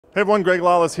Hey everyone, Greg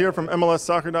Lawless here from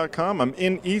MLSsoccer.com. I'm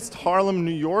in East Harlem,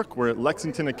 New York. We're at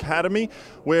Lexington Academy,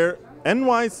 where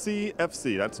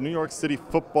NYCFC, that's New York City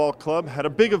Football Club, had a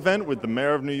big event with the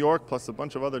mayor of New York, plus a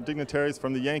bunch of other dignitaries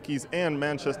from the Yankees and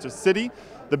Manchester City.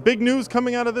 The big news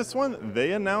coming out of this one,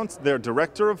 they announced their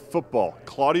director of football,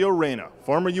 Claudio Reyna,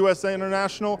 former USA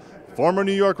international, former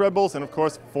New York Red Bulls, and of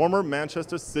course, former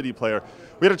Manchester City player.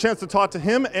 We had a chance to talk to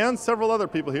him and several other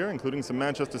people here, including some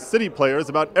Manchester City players,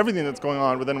 about everything that's going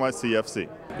on with NYCFC.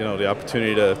 You know, the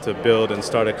opportunity to build and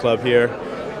start a club here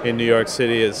in New York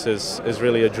City is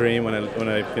really a dream when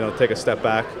I take a step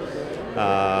back.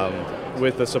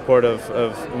 With the support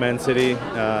of Man City,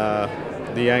 the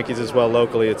Yankees as well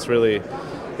locally, it's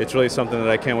really something that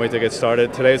I can't wait to get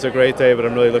started. Today's a great day, but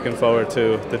I'm really looking forward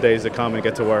to the days to come and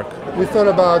get to work. We thought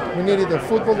about we needed a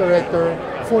football director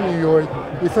for New York.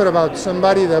 We thought about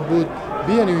somebody that would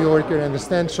be a New Yorker,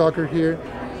 understand soccer here,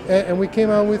 and we came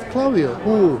out with Claudio,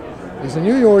 who is a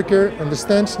New Yorker,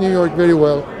 understands New York very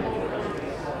well.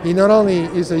 He not only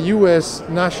is a U.S.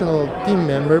 national team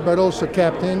member, but also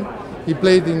captain. He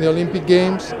played in the Olympic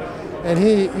Games, and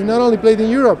he not only played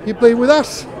in Europe, he played with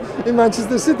us in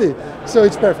Manchester City, so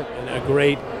it's perfect. And a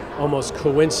great, almost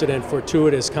coincident,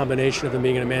 fortuitous combination of him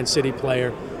being a Man City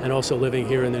player and also living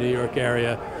here in the New York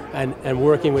area and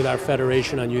working with our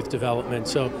federation on youth development.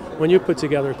 So when you put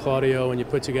together Claudio and you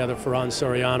put together Ferran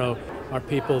Soriano, are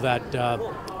people that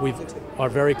we are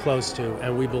very close to,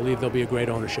 and we believe they'll be a great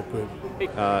ownership group.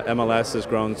 MLS has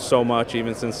grown so much,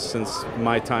 even since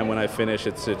my time when I finished.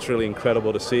 It's really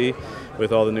incredible to see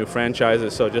with all the new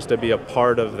franchises. So just to be a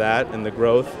part of that and the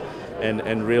growth,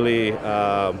 and really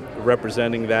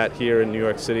representing that here in New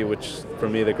York City, which for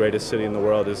me the greatest city in the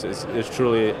world, is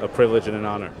truly a privilege and an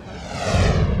honor.